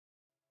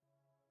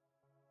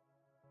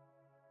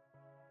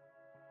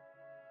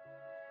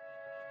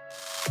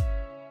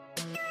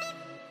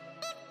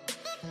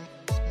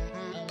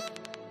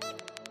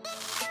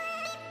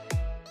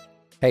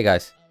Hey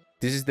guys,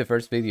 this is the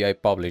first video I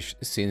published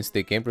since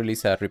the game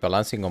released a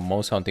rebalancing on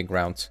most hunting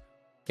grounds.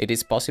 It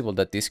is possible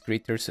that these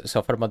creatures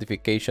suffer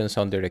modifications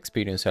on their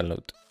experience and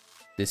loot.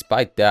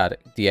 Despite that,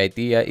 the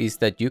idea is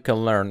that you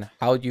can learn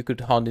how you could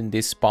hunt in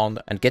this spawn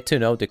and get to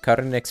know the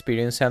current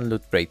experience and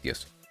loot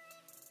radius.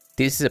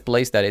 This is a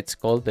place that it's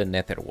called the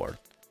Netherworld.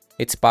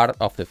 It's part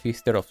of the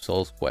Feaster of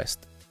Souls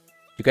quest.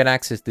 You can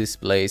access this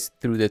place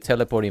through the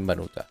teleport in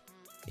Banuta.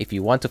 If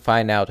you want to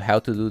find out how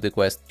to do the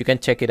quest, you can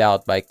check it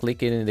out by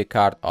clicking in the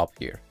card up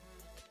here.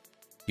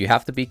 You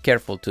have to be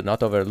careful to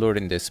not overlure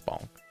in this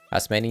spawn,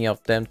 as many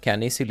of them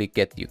can easily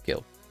get you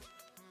killed.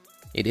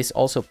 It is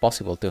also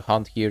possible to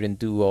hunt here in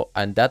duo,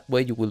 and that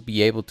way you will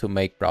be able to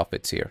make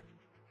profits here.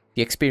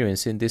 The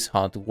experience in this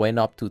hunt went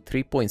up to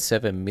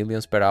 3.7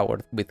 millions per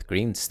hour with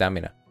green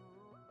stamina.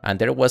 And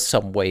there was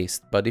some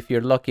waste, but if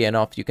you're lucky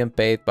enough you can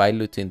pay it by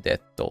looting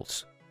death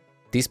tolls.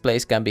 This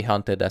place can be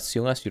hunted as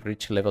soon as you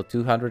reach level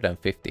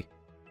 250,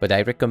 but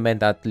I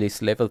recommend at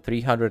least level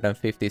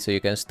 350 so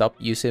you can stop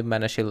using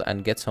mana shield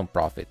and get some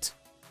profits.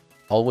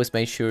 Always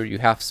make sure you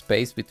have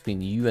space between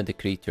you and the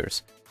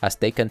creatures, as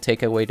they can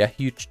take away a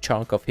huge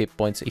chunk of hit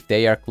points if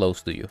they are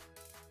close to you.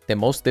 The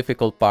most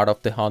difficult part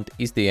of the hunt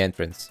is the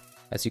entrance,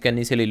 as you can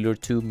easily lure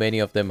too many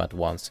of them at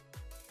once.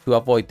 To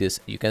avoid this,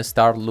 you can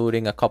start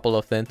luring a couple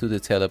of them to the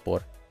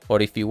teleport,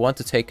 or if you want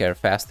to take a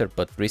faster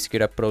but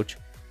riskier approach,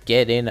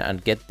 get in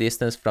and get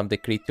distance from the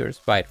creatures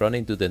by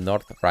running to the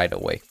north right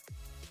away.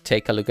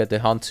 Take a look at the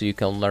hunt so you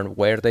can learn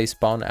where they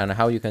spawn and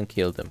how you can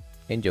kill them.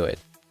 Enjoy it.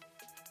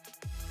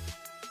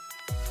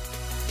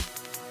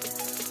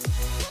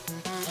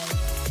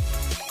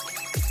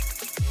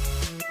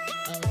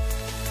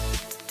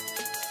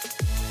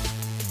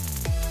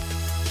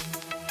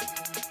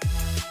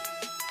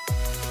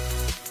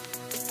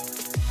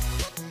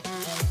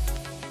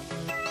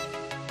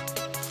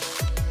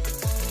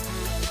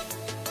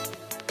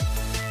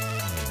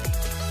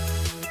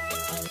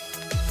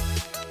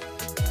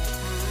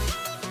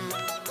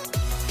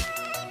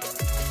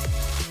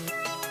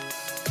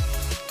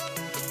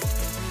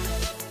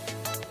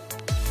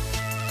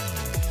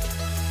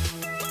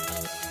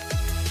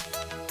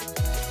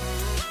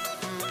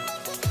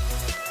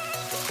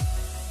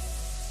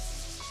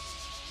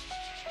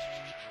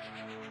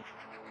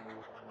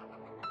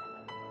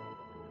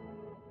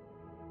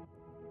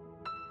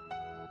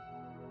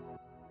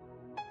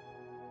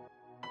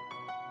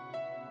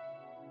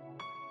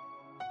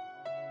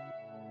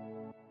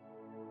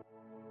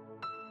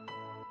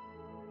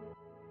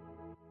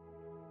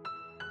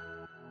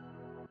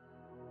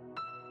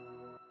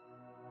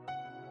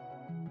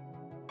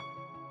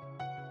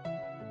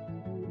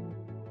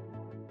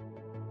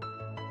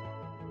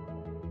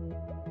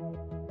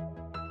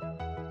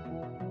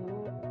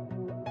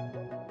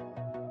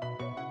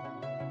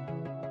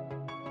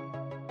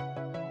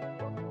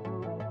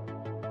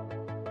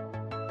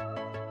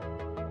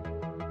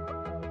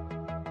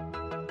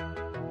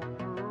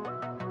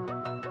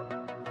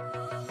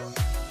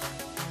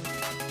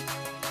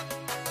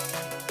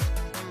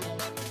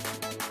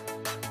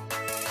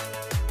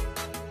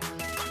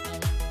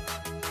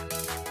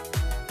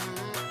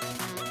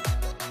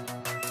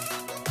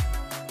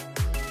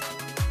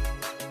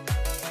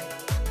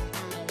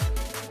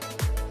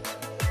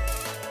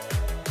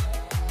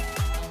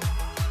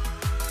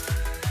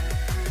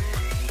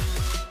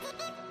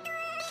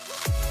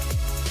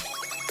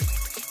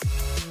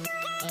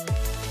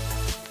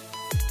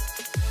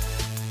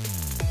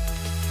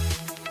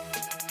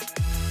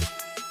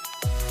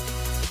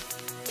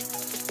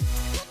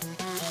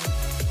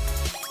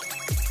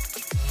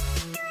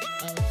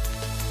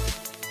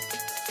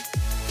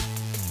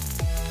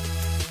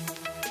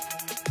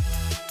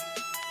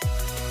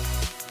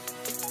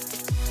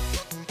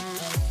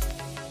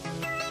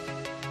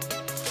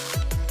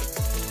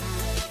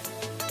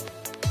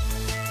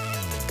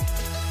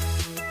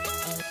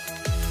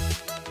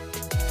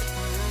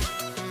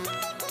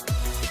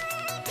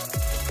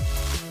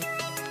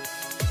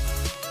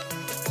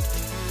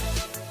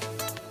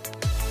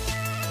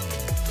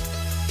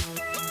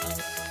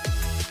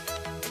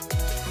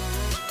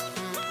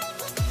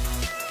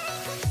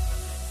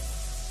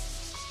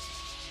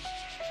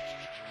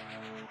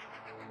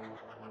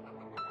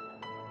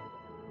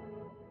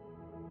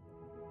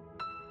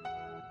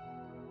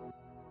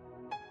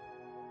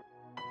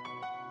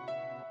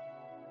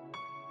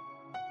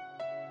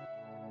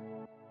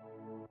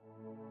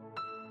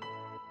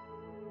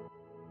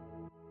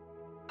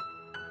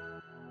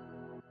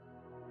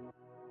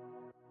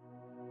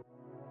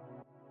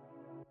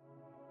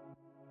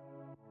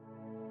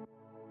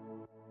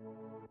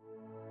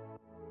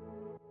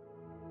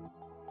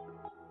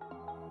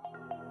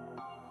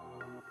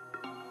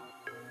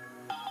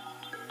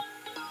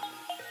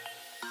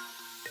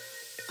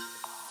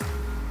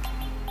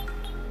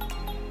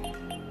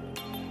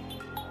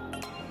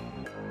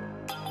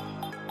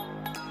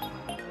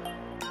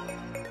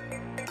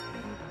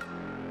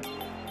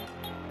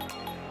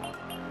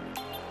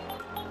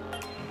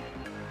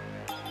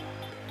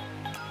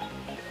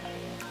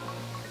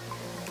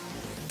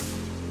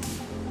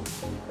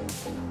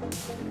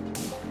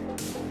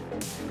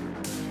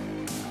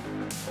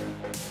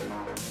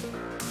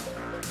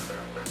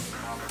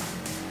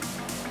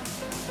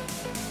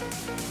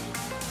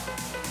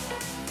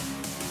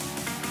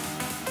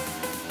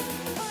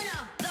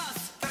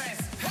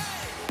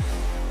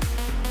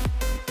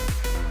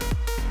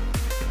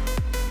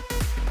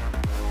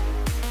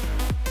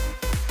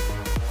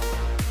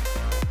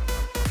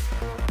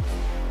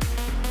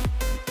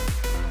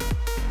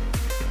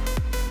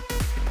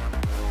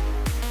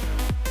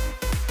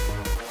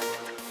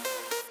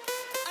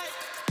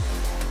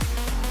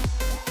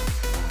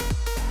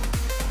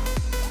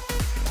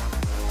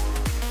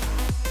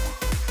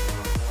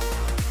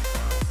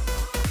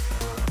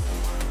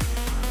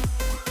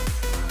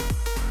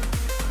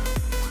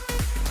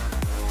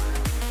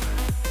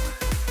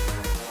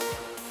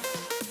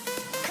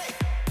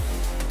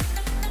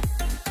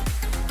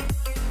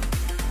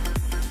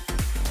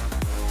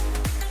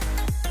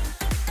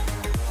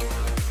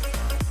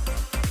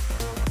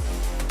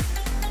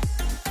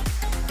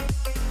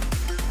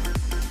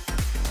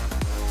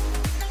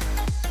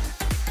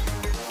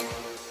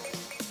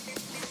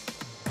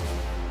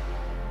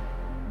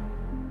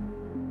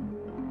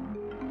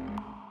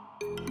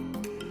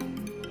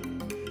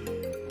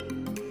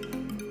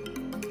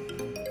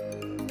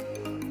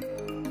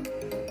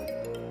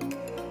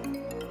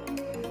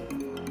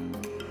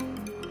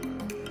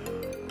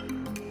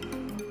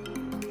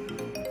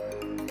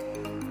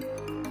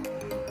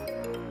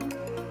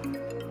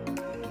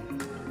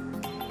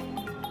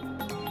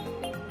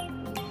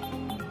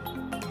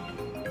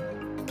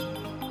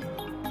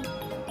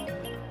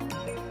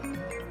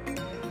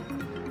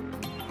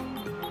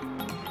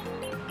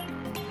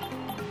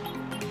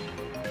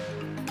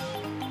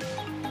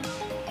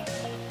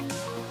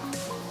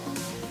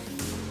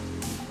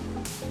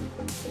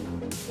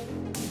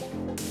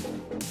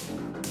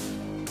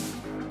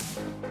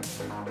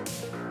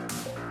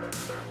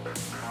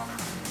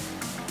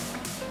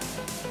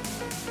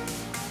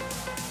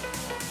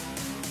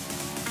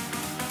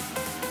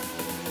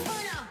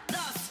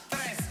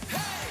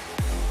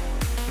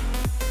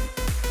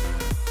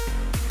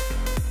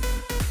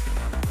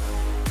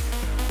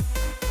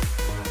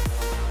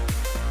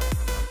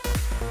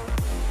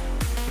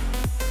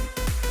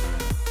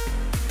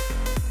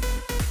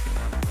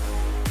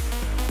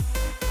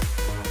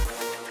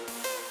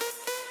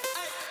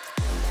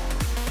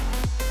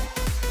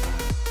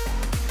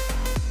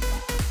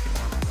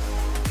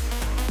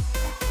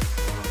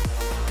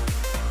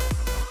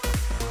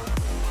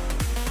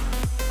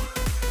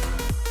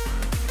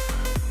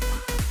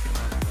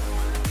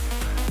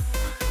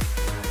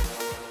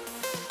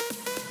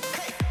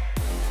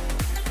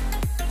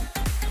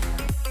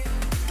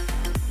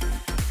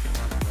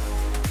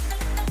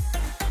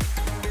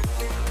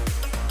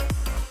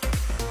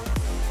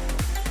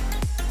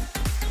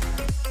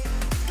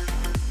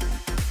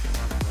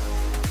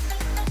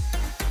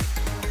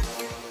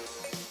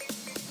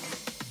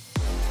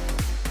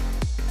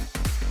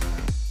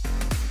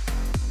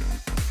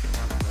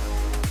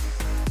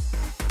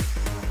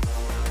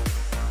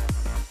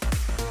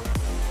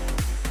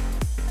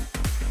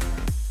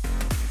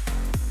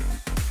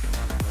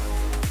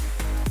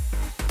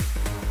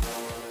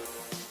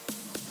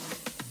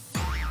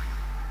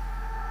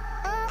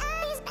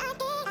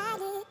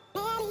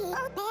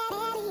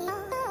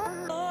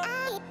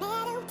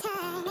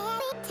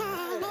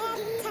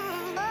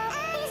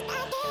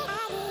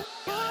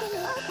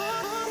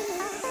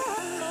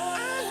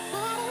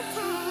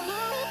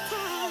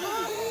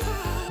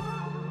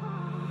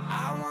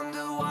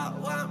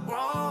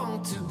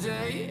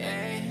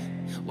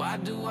 Why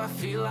do I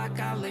feel like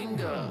I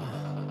linger?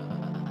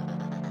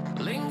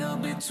 Linger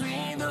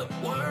between the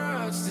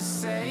words to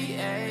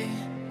say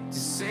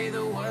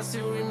the words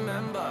to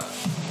remember.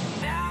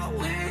 Now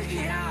we're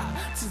here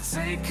to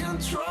take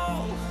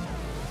control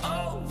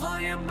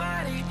over your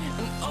body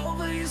and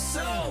over your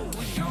soul.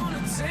 We're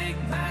gonna take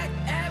back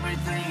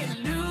everything and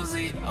lose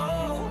it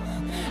all.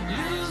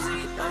 Lose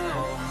it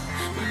all.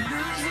 We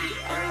lose it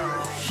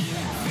all.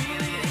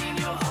 Feel it in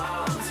your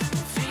arms,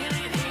 feel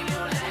it in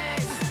your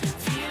legs,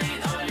 feel it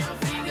on your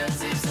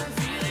fingertips and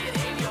feel it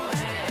in your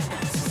head.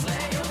 Just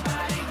let your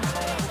body go,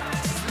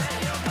 just let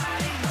your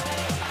body go,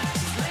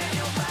 just let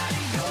your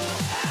body go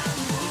and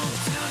move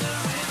to the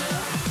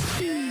rhythm.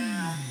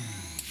 Yeah.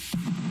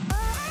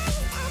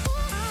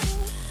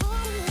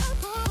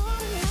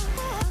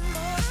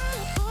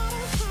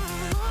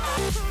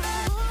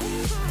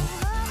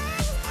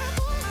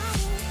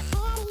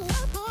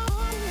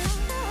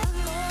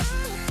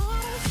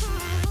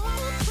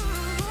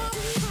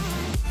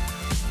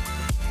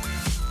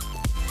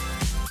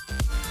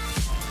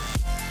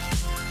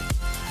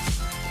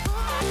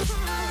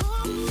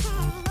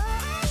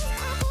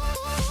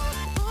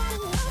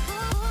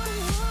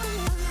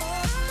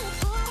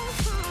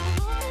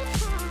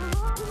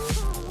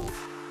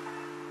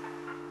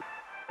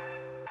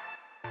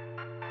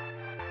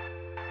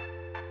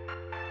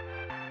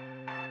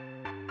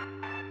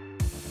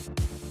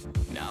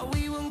 Now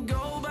we won't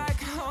go back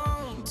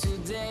home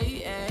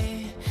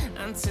today,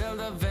 until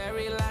the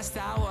very last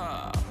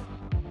hour.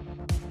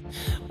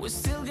 We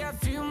still got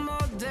few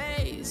more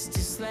days to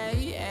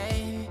slay,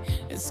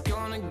 it's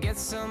gonna get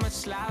so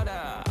much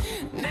louder.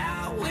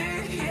 Now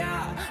we're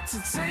here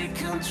to take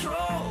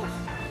control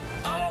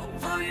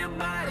over your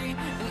body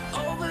and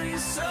over your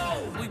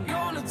soul. We're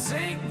gonna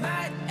take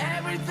back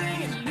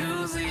everything and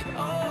lose it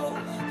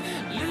all.